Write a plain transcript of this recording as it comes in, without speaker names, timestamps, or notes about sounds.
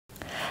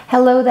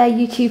Hello there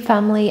YouTube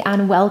family,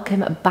 and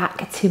welcome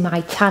back to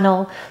my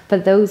channel. For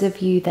those of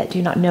you that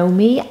do not know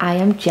me, I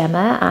am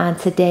Gemma, and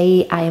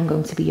today I am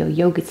going to be your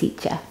yoga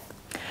teacher.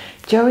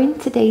 During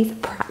today's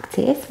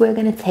practice, we're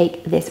going to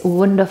take this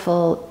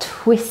wonderful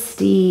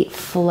twisty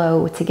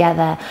flow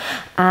together,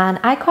 and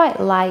I quite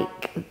like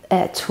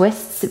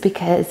twists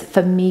because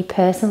for me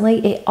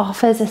personally it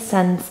offers a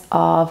sense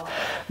of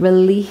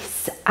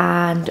release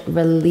and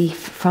relief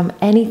from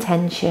any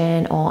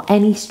tension or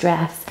any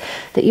stress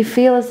that you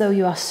feel as though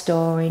you are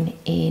storing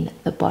in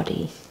the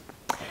body.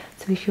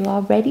 So if you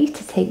are ready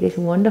to take this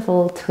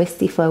wonderful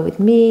twisty flow with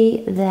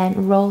me,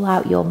 then roll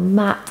out your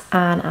mat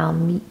and I'll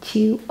meet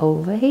you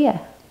over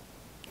here.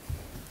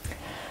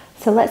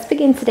 So let's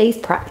begin today's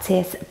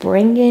practice,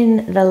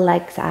 bringing the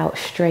legs out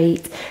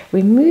straight,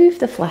 remove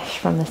the flesh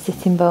from the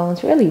sitting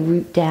bones, really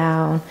root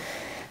down,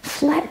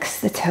 flex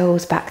the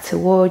toes back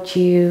towards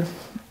you.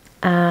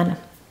 And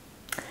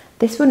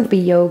this wouldn't be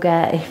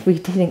yoga if we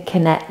didn't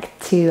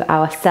connect to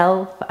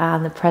ourselves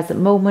and the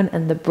present moment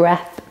and the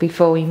breath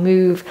before we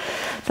move.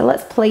 So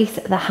let's place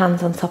the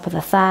hands on top of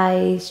the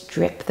thighs,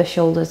 drip the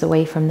shoulders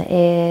away from the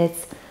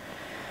ears,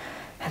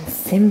 and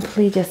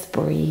simply just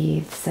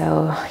breathe.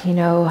 So,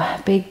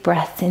 big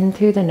breaths in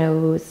through the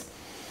nose.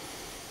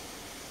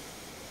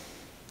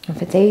 And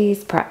for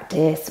today's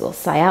practice, we'll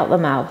sigh out the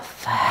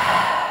mouth.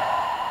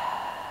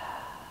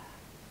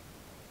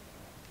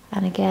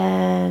 And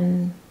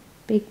again,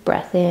 big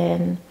breath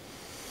in.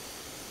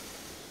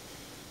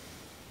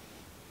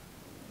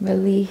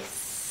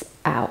 Release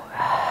out.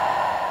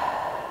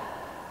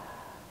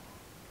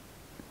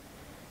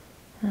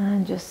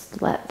 And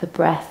just let the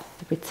breath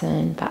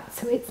return back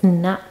to its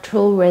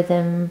natural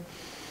rhythm.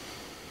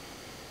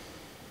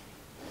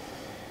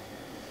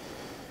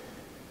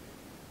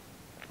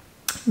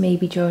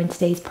 Maybe during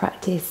today's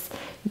practice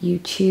you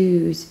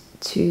choose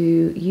to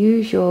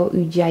use your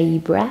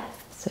ujjayi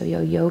breath, so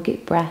your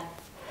yogic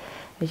breath,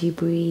 as you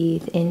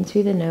breathe in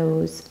through the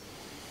nose.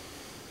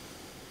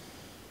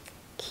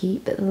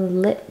 Keep the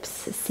lips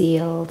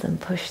sealed and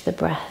push the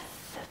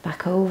breath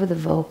back over the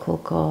vocal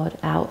cord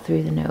out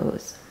through the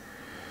nose.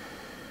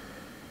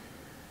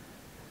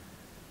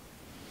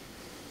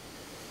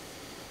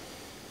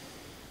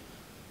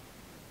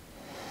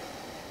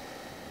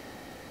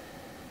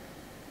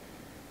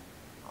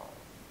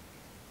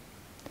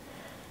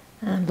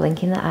 And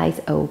blinking the eyes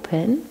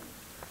open.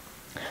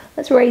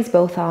 Let's raise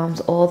both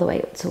arms all the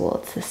way up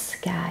towards the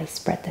sky.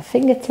 Spread the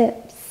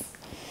fingertips.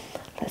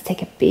 Let's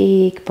take a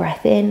big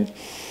breath in.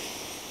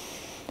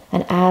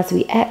 And as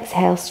we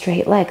exhale,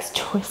 straight legs,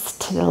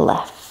 twist to the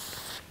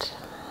left.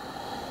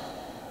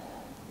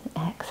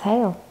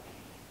 Exhale.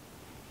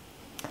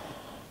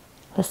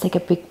 Let's take a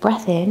big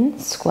breath in.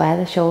 Square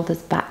the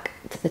shoulders back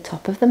to the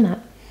top of the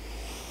mat.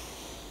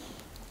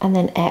 And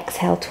then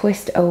exhale,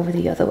 twist over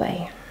the other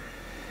way.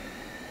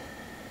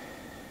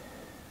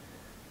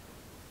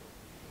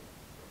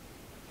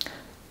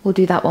 We'll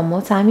do that one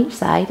more time each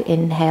side.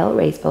 Inhale,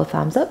 raise both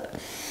arms up.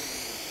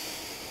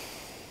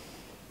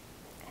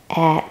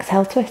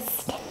 Exhale,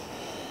 twist.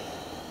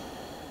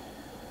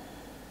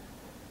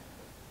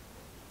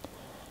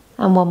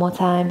 And one more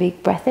time,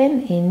 big breath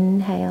in.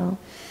 Inhale.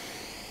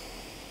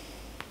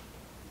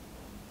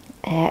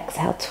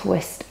 Exhale,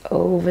 twist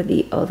over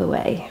the other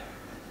way.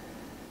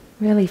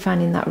 Really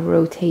finding that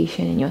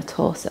rotation in your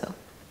torso.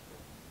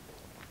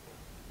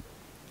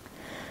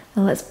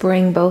 And let's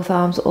bring both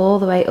arms all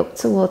the way up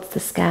towards the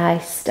sky,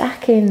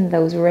 stacking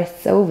those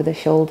wrists over the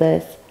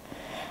shoulders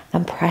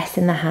and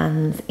pressing the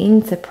hands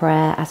into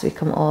prayer as we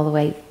come all the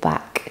way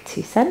back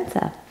to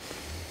center.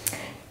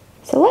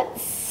 So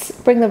let's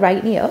bring the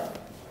right knee up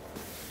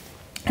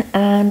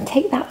and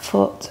take that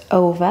foot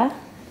over.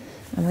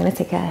 I'm going to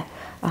take a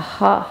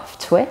half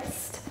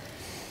twist.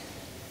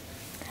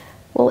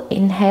 We'll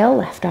inhale,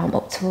 left arm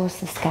up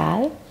towards the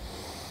sky.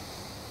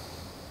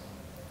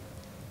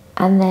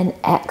 And then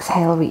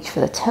exhale, reach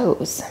for the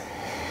toes.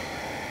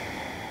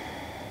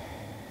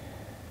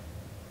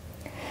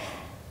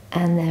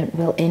 And then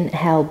we'll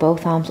inhale,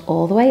 both arms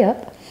all the way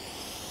up.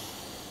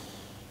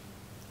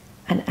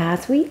 And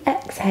as we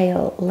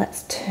exhale,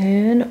 let's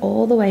turn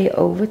all the way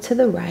over to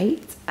the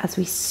right as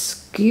we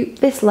scoop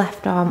this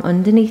left arm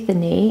underneath the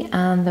knee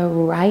and the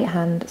right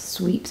hand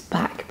sweeps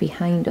back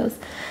behind us.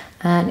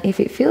 And if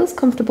it feels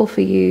comfortable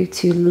for you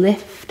to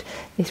lift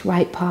this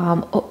right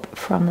palm up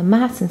from the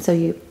mat, and so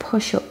you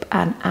push up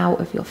and out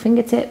of your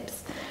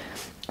fingertips,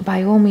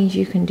 by all means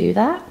you can do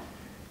that.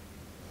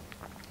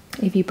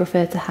 If you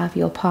prefer to have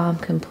your palm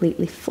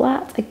completely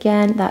flat,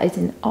 again, that is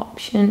an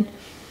option.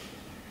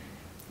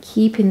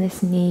 Keeping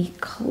this knee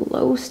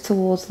close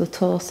towards the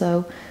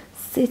torso,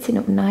 sitting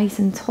up nice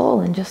and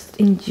tall and just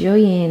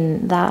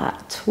enjoying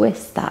that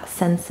twist, that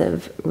sense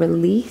of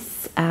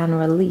release and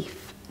relief.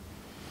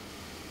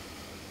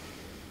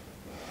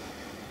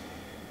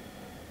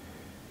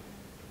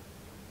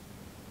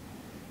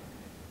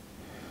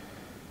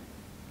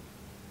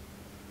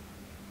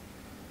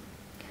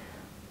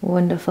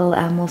 Wonderful,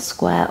 and we'll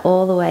square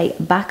all the way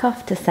back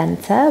off to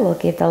center. We'll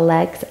give the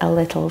legs a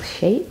little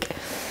shake.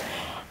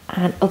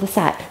 And other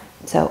side.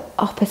 So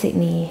opposite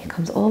knee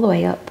comes all the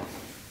way up.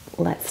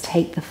 Let's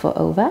take the foot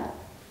over.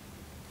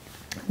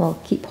 We'll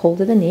keep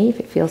hold of the knee if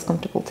it feels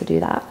comfortable to do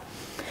that.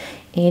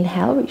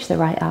 Inhale, reach the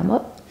right arm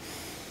up.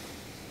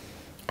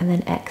 And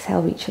then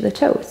exhale, reach for the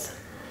toes.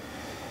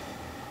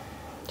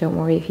 Don't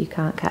worry if you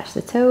can't catch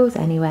the toes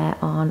anywhere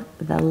on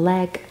the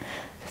leg.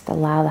 Just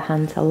allow the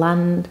hand to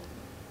land.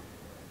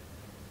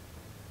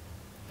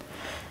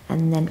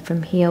 And then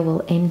from here,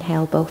 we'll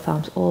inhale both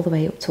arms all the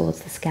way up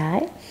towards the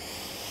sky.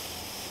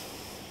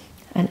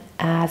 And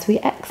as we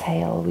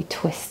exhale, we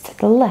twist to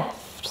the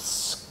left.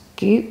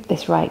 Scoop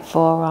this right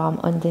forearm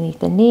underneath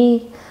the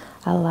knee.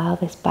 Allow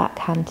this back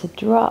hand to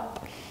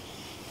drop.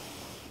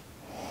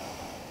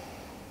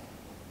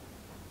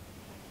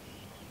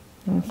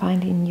 And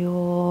finding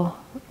your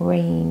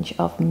range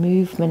of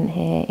movement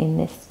here in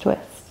this twist.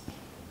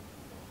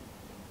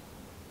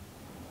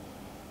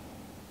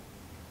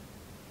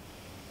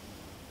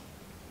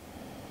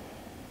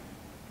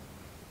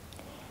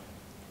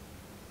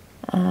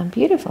 And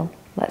beautiful.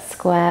 Let's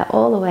square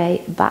all the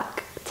way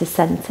back to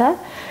center.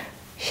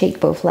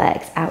 Shake both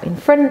legs out in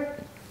front.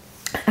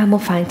 And we'll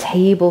find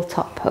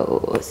tabletop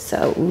pose.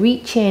 So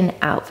reaching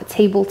out for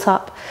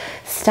tabletop,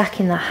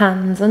 stacking the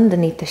hands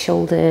underneath the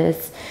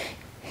shoulders,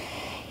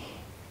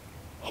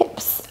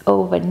 hips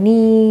over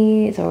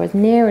knees, or as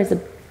near as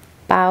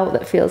about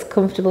that feels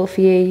comfortable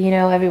for you. You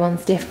know,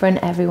 everyone's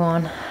different.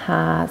 Everyone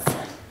has,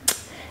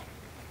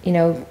 you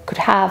know, could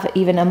have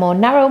even a more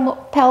narrow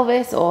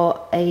pelvis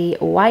or a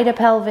wider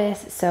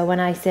pelvis. So when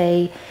I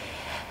say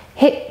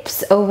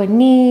hips over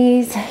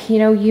knees, you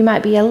know, you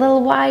might be a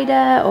little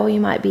wider or you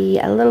might be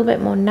a little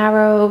bit more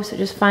narrow. So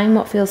just find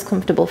what feels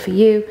comfortable for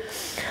you.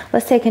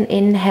 Let's take an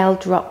inhale,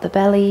 drop the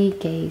belly,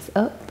 gaze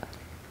up.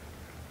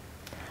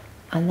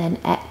 And then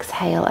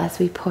exhale as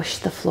we push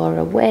the floor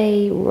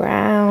away,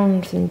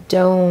 round and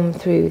dome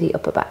through the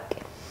upper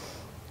back.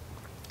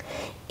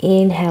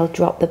 Inhale,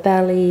 drop the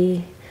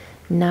belly,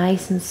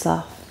 nice and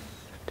soft.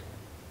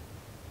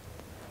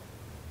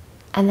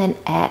 And then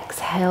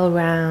exhale,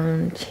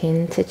 round,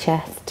 chin to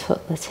chest,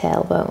 tuck the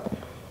tailbone.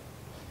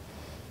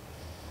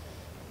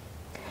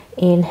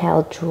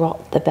 Inhale,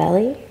 drop the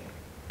belly.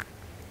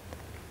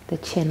 The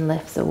chin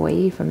lifts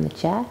away from the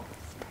chest.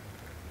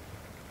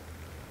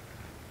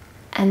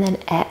 And then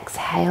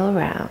exhale,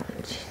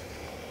 round,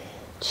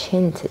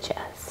 chin to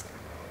chest.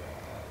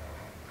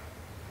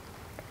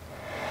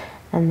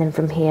 And then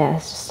from here,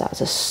 just start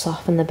to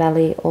soften the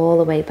belly all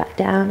the way back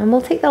down. And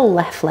we'll take the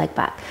left leg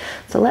back.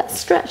 So let's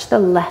stretch the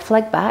left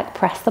leg back,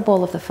 press the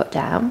ball of the foot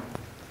down.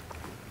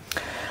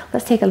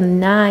 Let's take a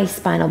nice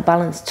spinal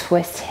balance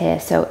twist here.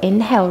 So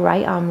inhale,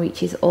 right arm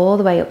reaches all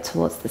the way up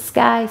towards the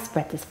sky,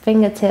 spread the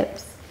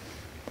fingertips.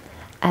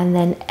 And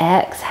then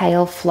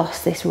exhale,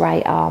 floss this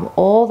right arm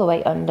all the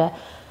way under,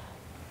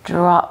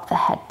 drop the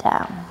head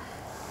down.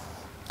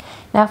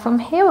 Now from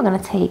here, we're going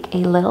to take a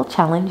little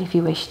challenge if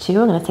you wish to.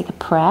 We're going to take a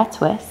prayer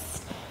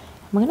twist.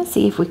 We're going to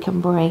see if we can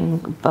bring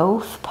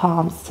both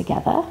palms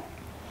together,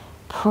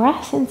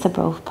 press into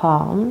both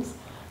palms,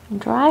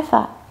 and drive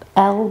that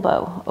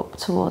elbow up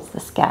towards the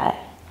sky.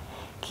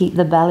 Keep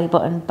the belly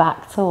button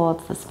back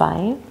towards the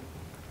spine.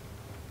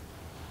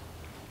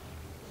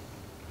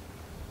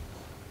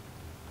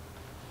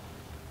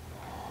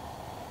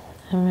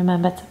 And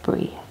remember to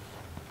breathe.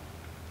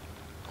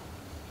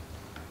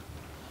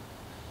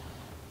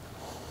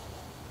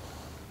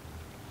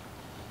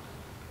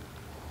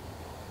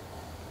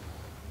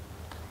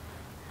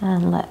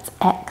 And let's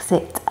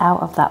exit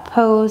out of that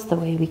pose the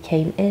way we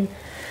came in.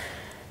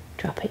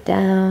 Drop it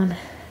down.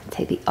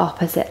 Take the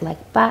opposite leg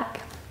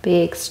back.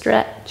 Big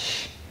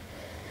stretch.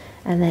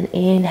 And then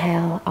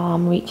inhale,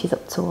 arm reaches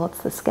up towards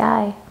the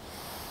sky.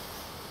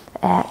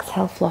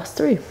 Exhale, floss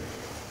through.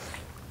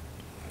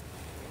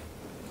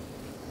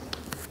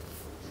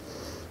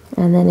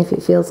 And then if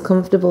it feels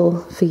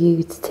comfortable for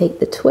you to take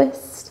the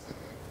twist,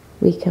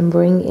 we can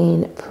bring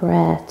in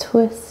prayer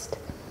twist.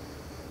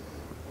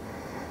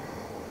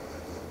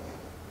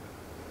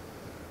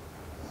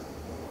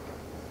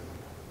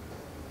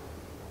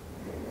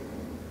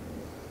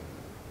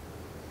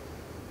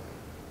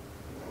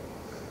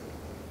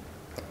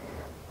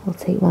 We'll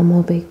take one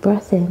more big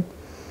breath in.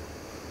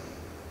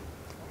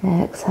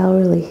 Exhale,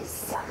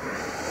 release.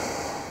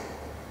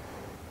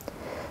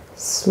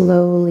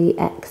 Slowly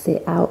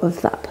exit out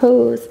of that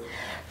pose,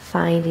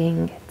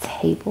 finding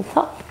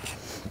tabletop.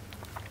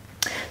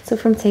 So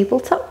from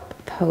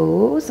tabletop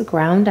pose,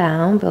 ground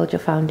down, build your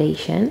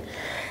foundation,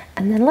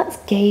 and then let's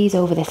gaze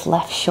over this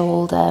left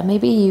shoulder.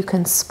 Maybe you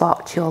can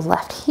spot your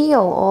left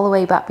heel all the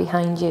way back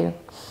behind you.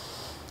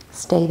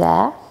 Stay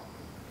there.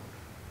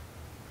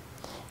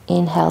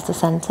 Inhale to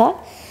center.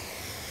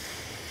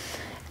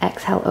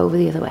 Exhale over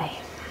the other way.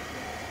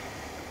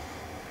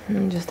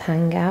 And just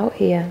hang out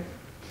here.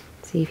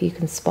 See if you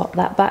can spot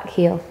that back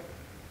heel.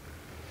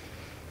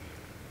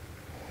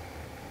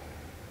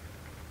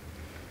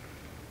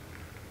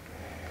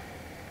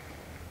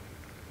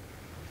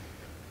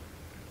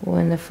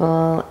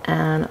 Wonderful,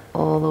 and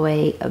all the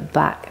way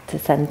back to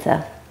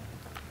center.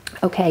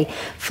 Okay,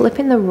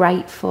 flipping the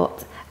right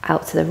foot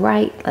Out to the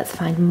right, let's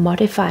find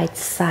modified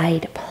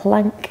side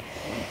plank.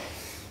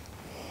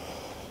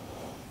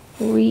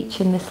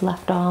 Reaching this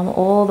left arm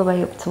all the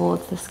way up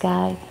towards the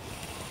sky.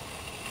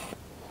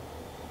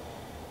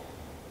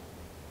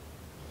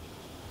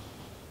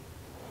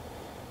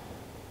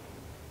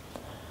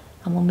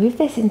 And we'll move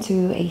this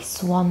into a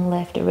swan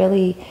lift, a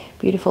really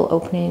beautiful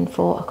opening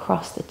for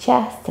across the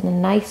chest and a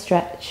nice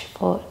stretch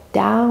for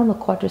down the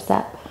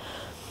quadricep.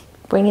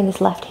 Bringing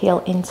this left heel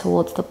in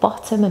towards the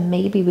bottom, and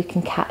maybe we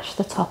can catch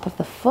the top of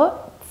the foot.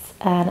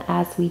 And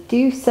as we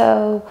do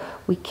so,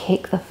 we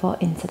kick the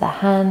foot into the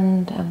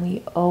hand and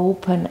we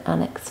open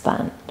and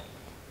expand.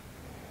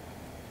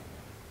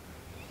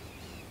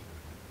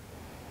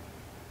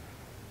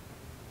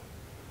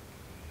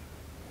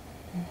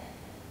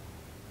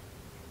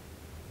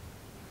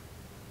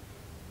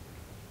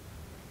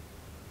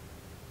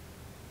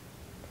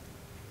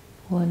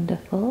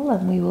 Wonderful,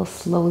 and we will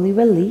slowly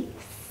release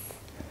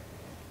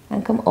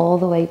and come all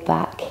the way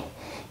back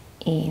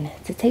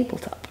into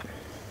tabletop.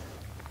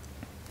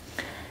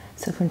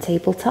 So from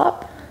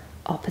tabletop,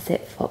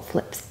 opposite foot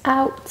flips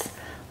out.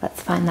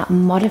 Let's find that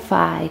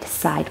modified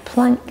side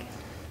plank.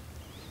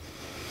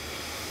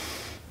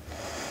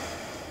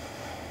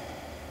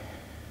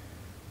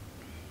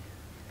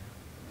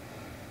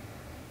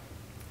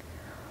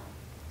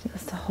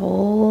 Just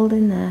hold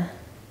in there.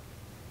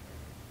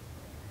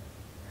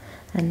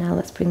 And now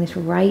let's bring this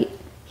right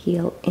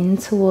heel in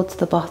towards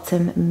the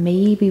bottom.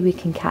 Maybe we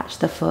can catch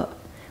the foot.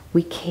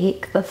 We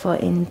kick the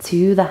foot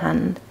into the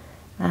hand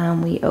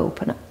and we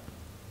open up.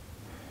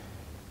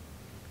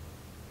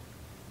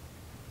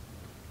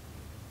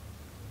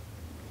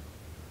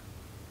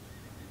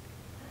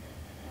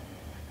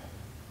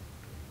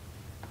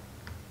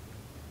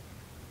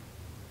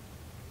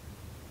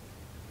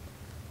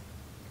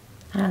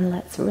 And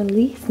let's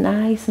release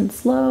nice and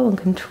slow and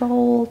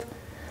controlled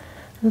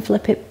and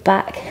flip it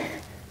back.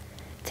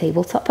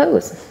 Tabletop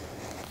pose.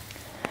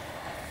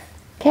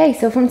 Okay,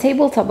 so from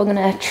tabletop, we're going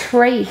to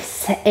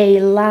trace a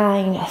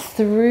line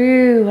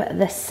through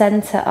the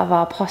center of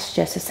our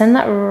posture. So send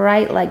that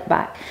right leg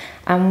back,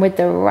 and with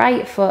the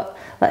right foot,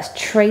 let's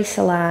trace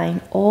a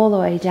line all the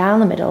way down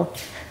the middle,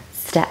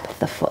 step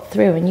the foot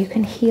through, and you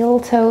can heel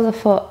toe the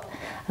foot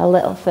a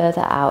little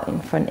further out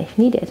in front if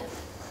needed.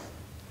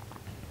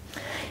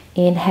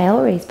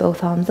 Inhale, raise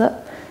both arms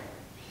up.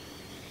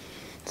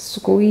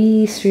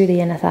 Squeeze through the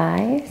inner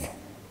thighs.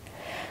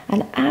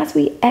 And as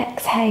we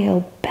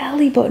exhale,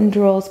 belly button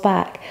draws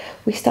back.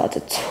 We start to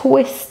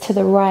twist to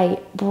the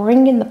right,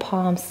 bringing the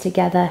palms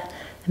together.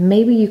 And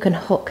maybe you can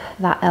hook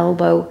that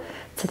elbow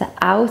to the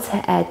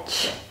outer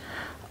edge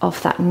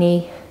of that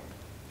knee.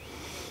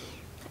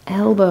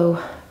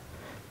 Elbow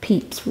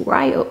peeps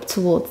right up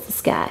towards the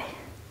sky.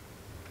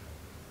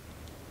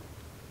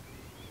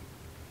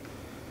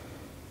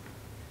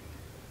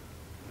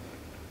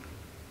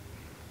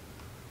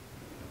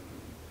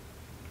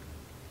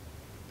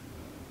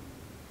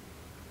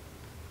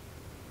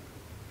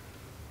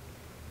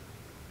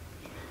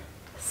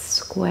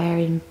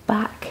 Squaring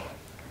back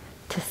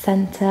to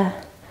center,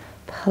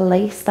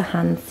 place the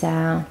hands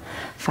down,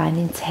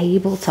 finding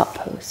tabletop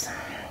pose.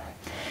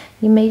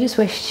 You may just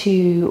wish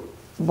to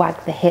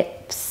wag the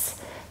hips,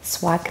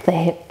 swag the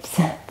hips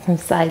from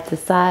side to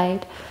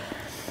side.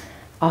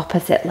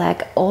 Opposite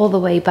leg all the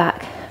way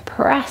back,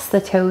 press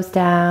the toes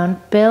down,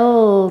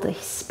 build a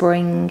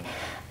spring,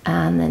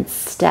 and then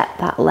step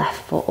that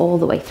left foot all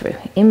the way through,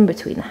 in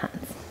between the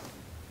hands.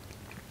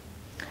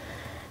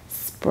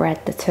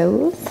 Spread the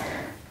toes.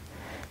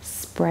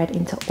 Spread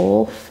into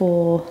all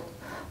 4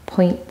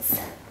 points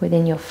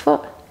within your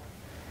foot.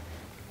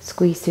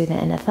 Squeeze through the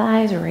inner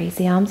thighs, raise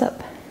the arms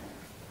up.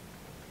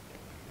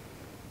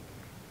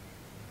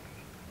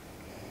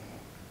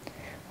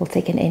 We'll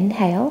take an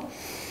inhale,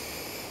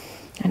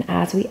 and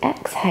as we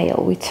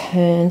exhale, we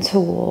turn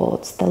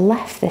towards the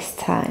left this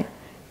time.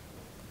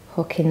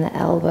 Hooking the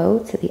elbow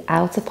to the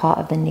outer part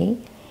of the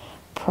knee,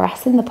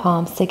 pressing the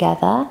palms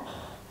together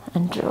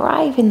and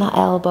driving that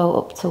elbow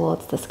up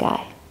towards the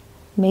sky.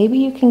 Maybe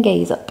you can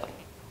gaze up.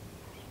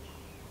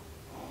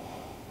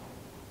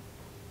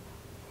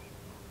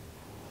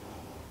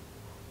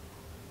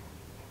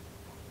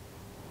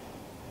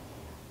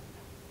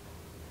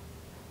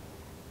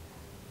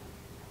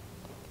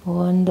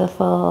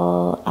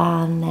 Wonderful.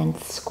 And then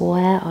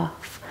square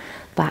off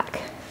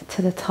back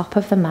to the top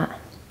of the mat.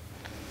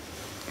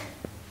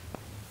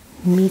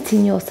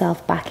 Meeting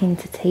yourself back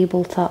into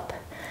tabletop.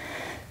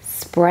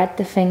 Spread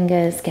the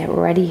fingers, get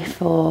ready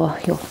for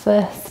your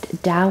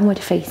first downward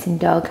facing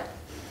dog.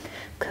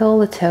 Curl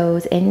the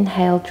toes,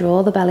 inhale,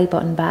 draw the belly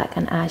button back,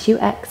 and as you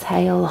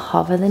exhale,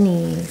 hover the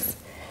knees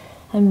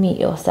and meet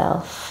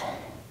yourself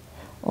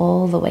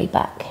all the way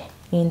back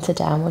into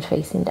downward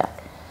facing dog.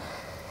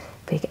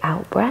 Big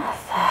out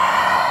breath.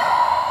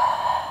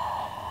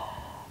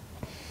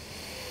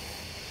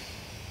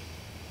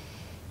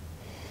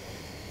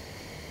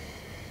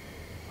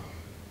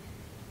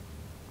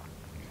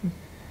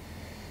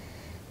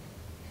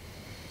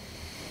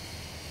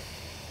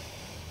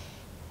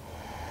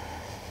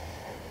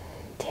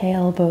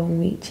 tailbone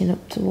reaching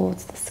up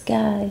towards the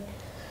sky.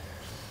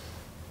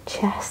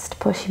 Chest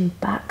pushing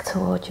back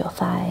towards your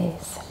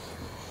thighs.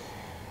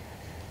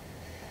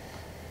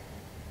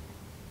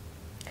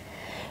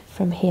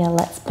 From here,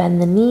 let's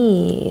bend the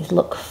knees,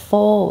 look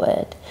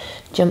forward,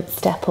 jump,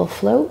 step or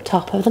float,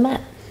 top of the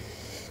mat.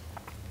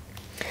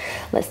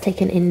 Let's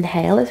take an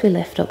inhale as we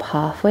lift up,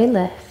 halfway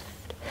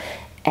lift.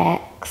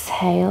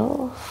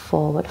 Exhale,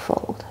 forward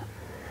fold.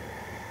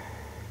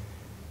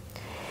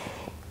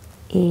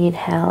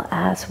 Inhale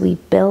as we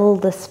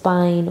build the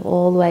spine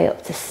all the way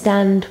up to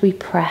stand. We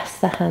press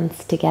the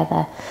hands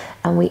together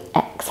and we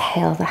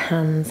exhale the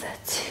hands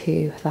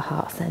to the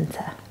heart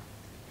center.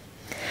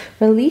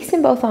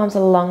 Releasing both arms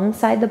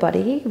alongside the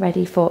body,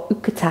 ready for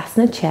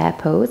Utkatasana chair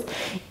pose.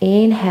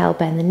 Inhale,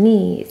 bend the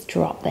knees,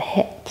 drop the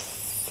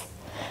hips.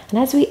 And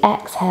as we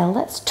exhale,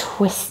 let's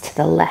twist to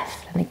the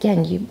left. And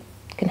again, you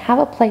can have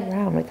a play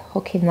around with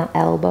hooking that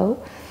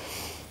elbow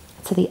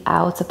to the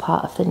outer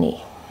part of the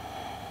knee.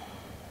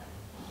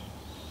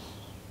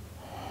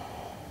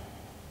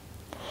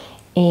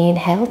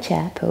 Inhale,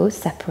 chair pose,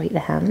 separate the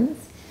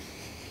hands.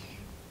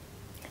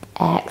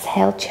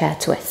 Exhale, chair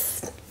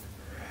twist.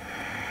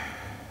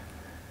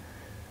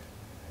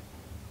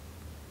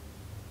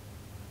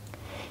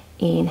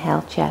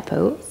 Inhale, chair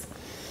pose.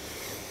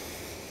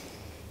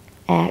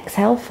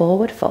 Exhale,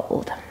 forward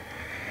fold.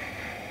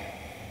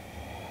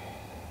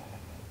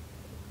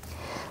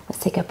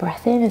 Let's take a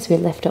breath in as we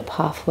lift up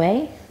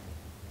halfway.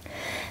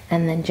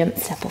 And then jump,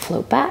 step or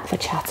float back for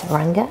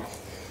Chaturanga.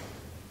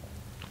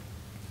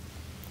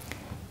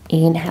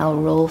 Inhale,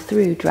 roll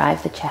through,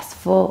 drive the chest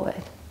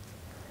forward.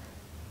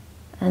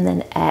 And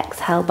then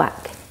exhale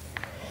back,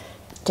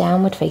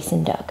 downward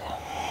facing dog.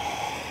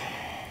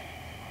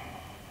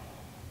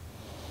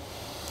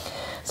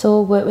 So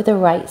we'll work with the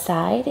right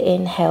side.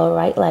 Inhale,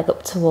 right leg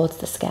up towards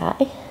the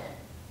sky.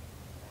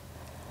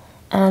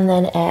 And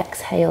then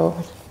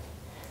exhale,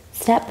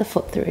 step the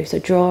foot through, so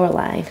draw a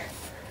line.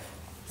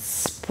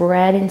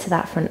 Spread into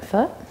that front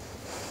foot.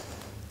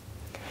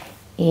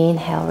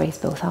 Inhale, raise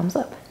both arms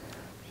up.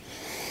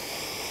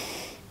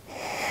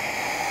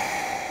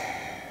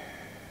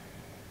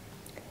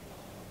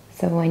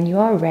 So when you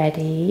are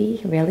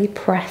ready, really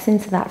press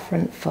into that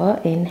front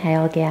foot.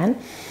 Inhale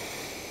again.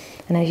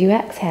 And as you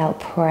exhale,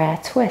 prayer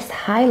twist,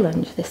 high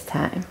lunge this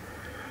time.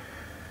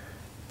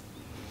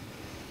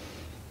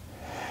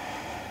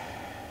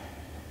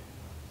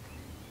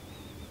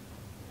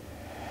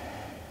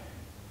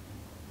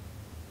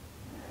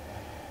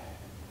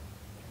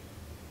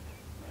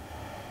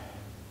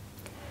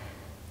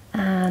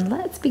 And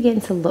let's begin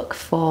to look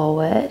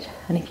forward.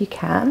 And if you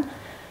can,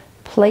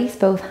 place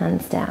both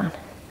hands down.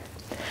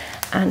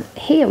 And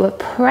here we're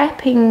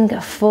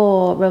prepping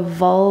for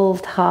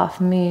revolved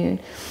half moon.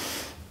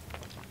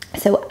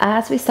 So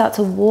as we start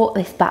to walk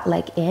this back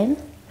leg in,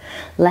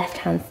 left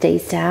hand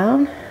stays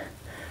down,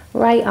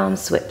 right arm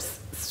sweeps,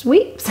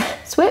 sweeps,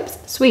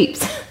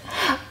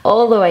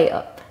 all the way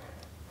up.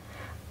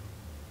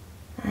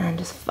 And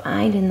just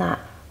finding that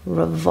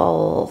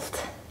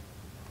revolved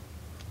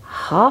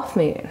half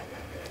moon.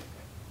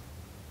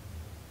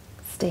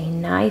 Stay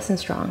nice and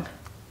strong.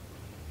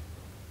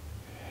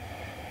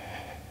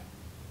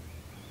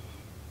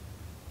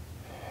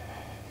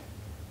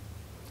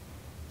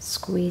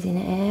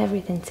 Squeezing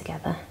everything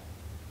together.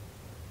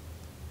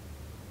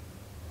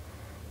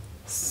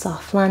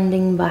 Soft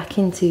landing back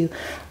into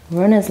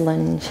runner's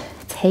lunge.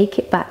 Take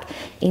it back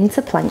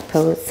into plank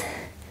pose.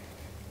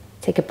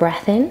 Take a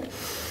breath in.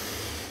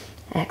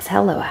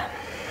 Exhale, lower.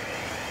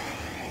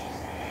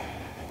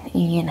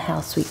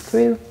 Inhale, sweep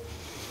through.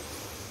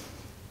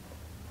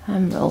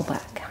 And roll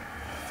back.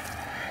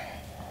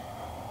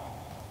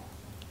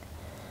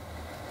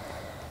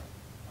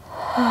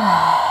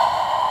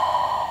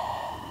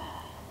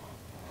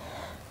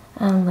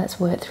 And let's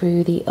work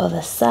through the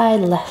other side.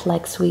 Left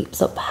leg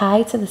sweeps up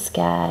high to the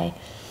sky.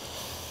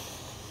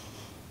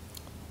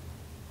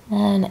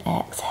 And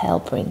exhale,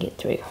 bring it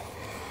through.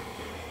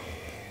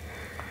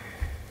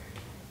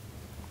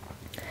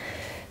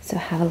 So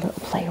have a little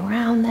play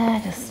around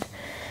there. Just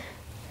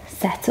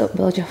set up,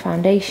 build your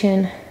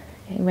foundation.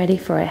 Getting ready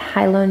for a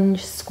high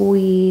lunge,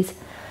 squeeze,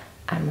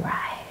 and rise.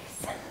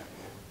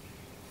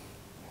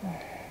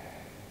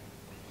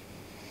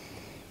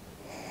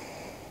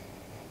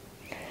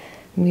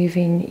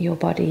 Moving your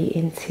body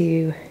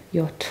into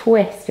your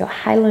twist, your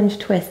high lunge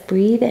twist.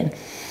 Breathe in.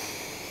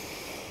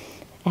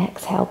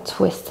 Exhale,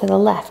 twist to the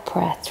left,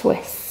 prayer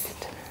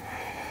twist.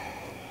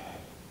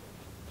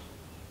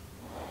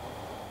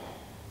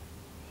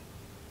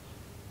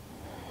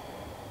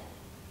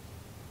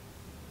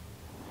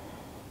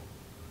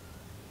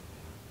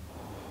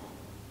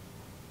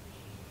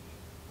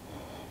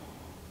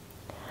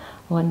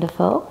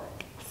 Wonderful.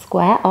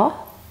 Square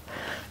off.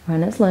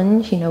 Runner's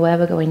lunge, you know where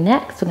we're going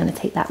next. We're going to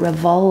take that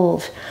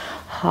revolved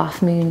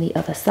half moon the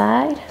other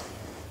side.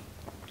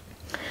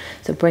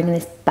 So bringing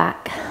this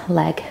back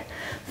leg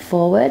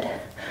forward.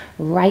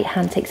 Right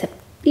hand takes a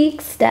big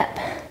step.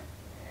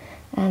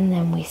 And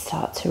then we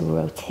start to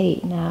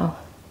rotate now.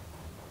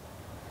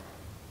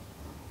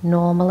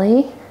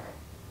 Normally,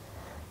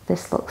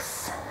 This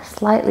looks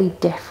slightly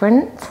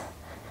different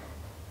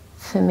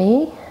for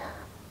me,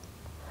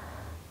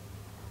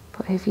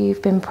 but if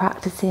you've been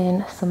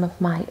practicing some of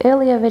my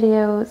earlier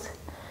videos,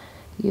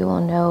 you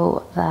will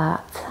know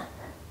that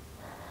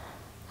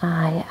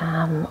I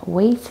am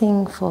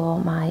waiting for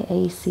my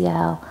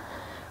ACL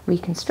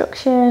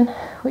reconstruction,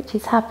 which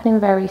is happening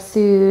very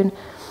soon.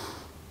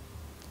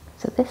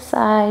 So this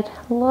side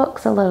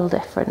looks a little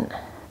different.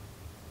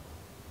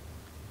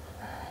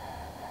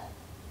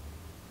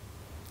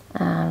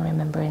 And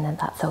remembering that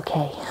that's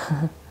okay.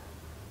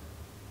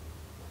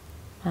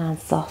 And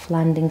soft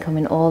landing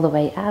coming all the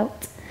way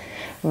out.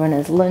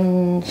 Runner's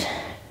lunge.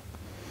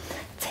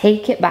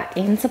 Take it back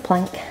into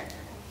plank.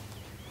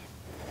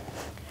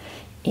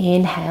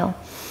 Inhale.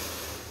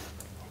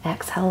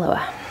 Exhale,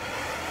 lower.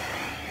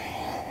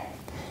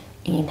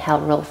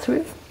 Inhale, roll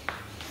through.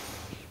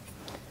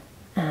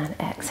 And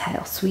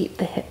exhale, sweep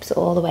the hips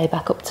all the way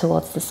back up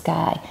towards the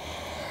sky.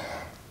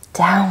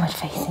 Downward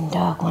facing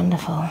dog,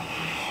 wonderful.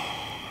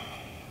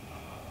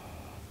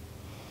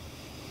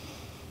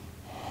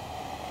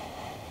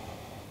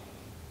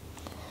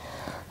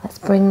 Let's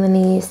bring the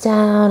knees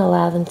down,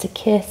 allow them to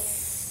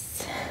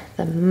kiss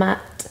the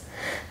mat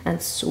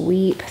and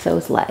sweep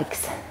those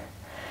legs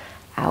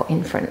out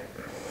in front.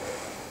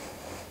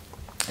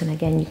 And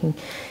again, you can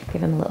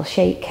give them a little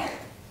shake.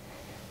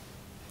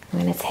 I'm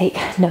going to take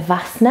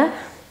Navasana.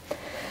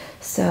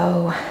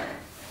 So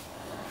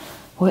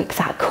work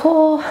that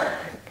core,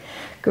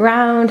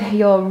 ground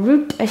your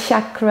root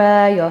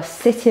chakra, your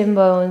sitting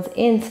bones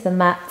into the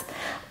mat.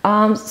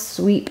 Arms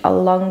sweep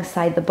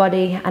alongside the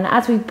body, and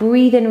as we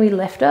breathe in, we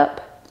lift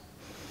up.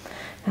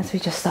 As we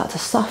just start to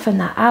soften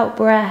that out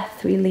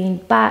breath, we lean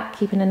back,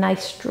 keeping a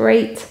nice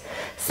straight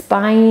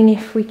spine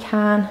if we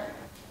can.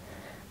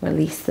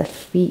 Release the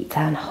feet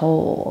and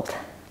hold.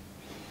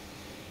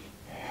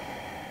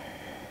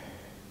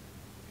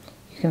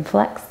 You can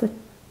flex the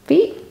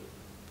feet.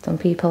 Some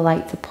people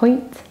like to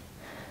point.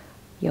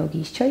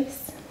 Yogi's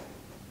choice.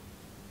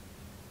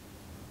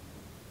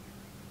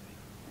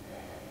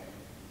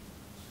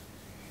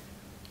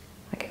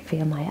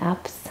 Feel my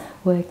abs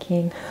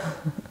working.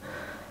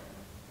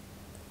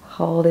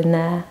 Hold in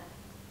there.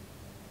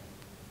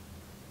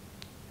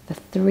 For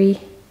 3,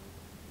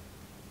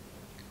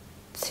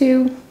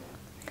 2,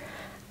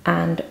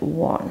 and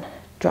 1.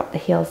 Drop the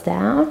heels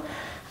down,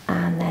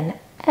 and then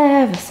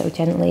ever so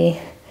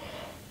gently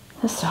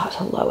start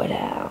to lower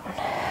down.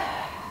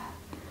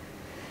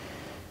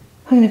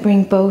 I'm going to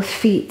bring both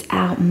feet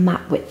out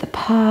mat width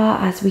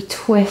apart as we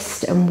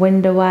twist and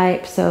window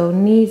wipe. So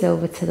knees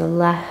over to the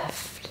left.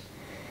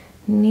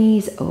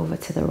 Knees over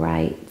to the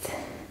right.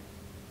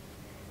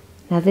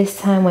 Now this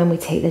time when we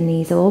take the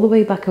knees all the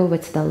way back over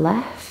to the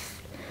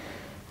left,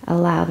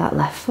 allow that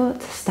left foot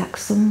to stack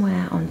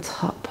somewhere on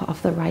top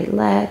of the right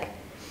leg,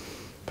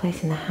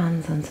 placing the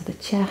hands onto the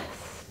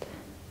chest.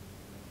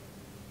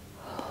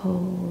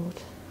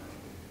 Hold.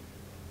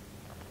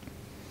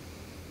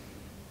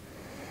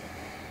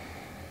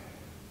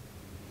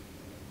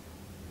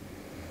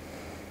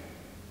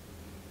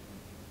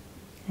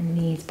 And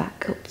knees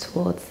back up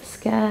towards the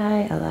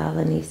sky. Allow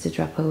the knees to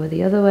drop over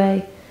the other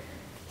way.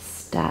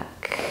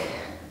 Stack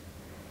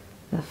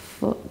the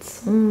foot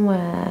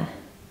somewhere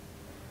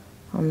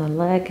on the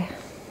leg.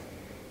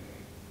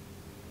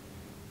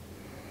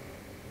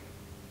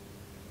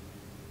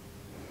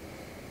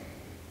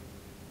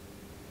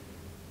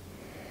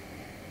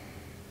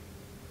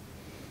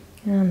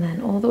 And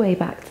then all the way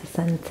back to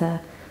center.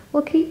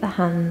 We'll keep the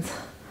hands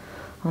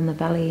on the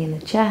belly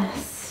and the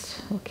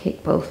chest. We'll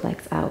kick both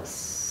legs out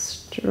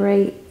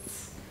straight.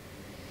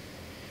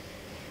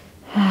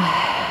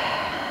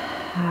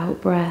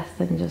 Out breath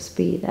and just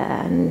be there.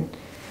 And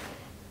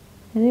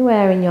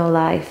anywhere in your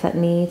life that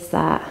needs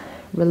that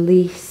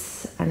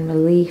release and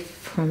relief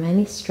from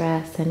any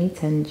stress, any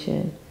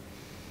tension,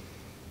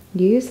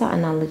 use that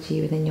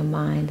analogy within your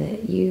mind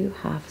that you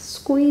have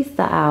squeezed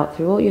that out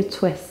through all your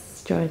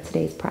twists during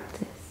today's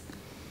practice.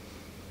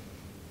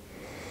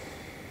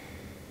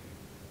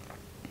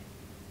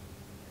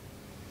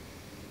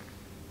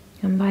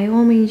 And by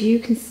all means, you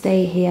can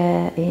stay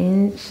here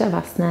in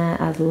Shavasana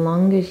as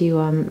long as you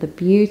want. The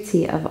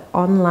beauty of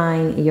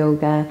online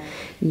yoga,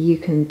 you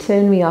can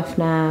turn me off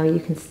now,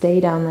 you can stay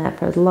down there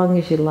for as long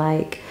as you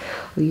like,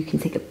 or you can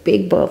take a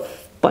big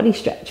body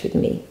stretch with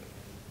me.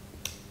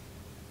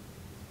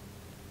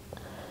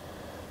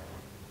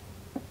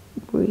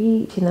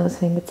 Reaching those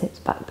fingertips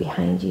back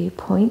behind you,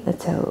 point the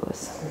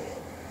toes.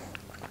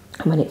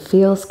 And when it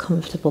feels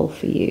comfortable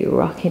for you,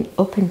 rocking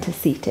up into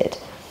seated.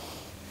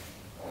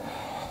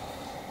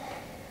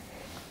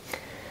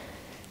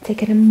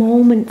 Taking a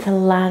moment to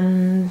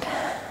land.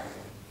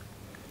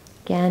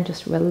 Again,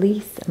 just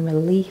release and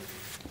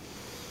relief.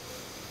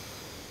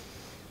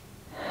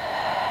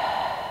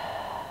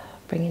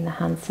 Bringing the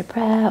hands to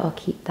prayer or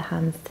keep the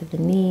hands to the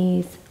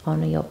knees.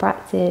 Honor your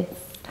practice.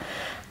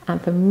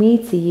 And from me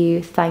to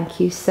you, thank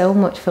you so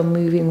much for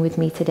moving with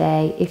me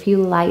today. If you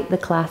like the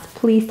class,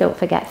 please don't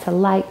forget to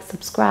like,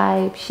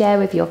 subscribe, share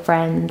with your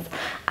friends,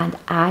 and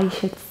I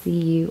should see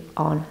you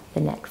on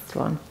the next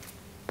one.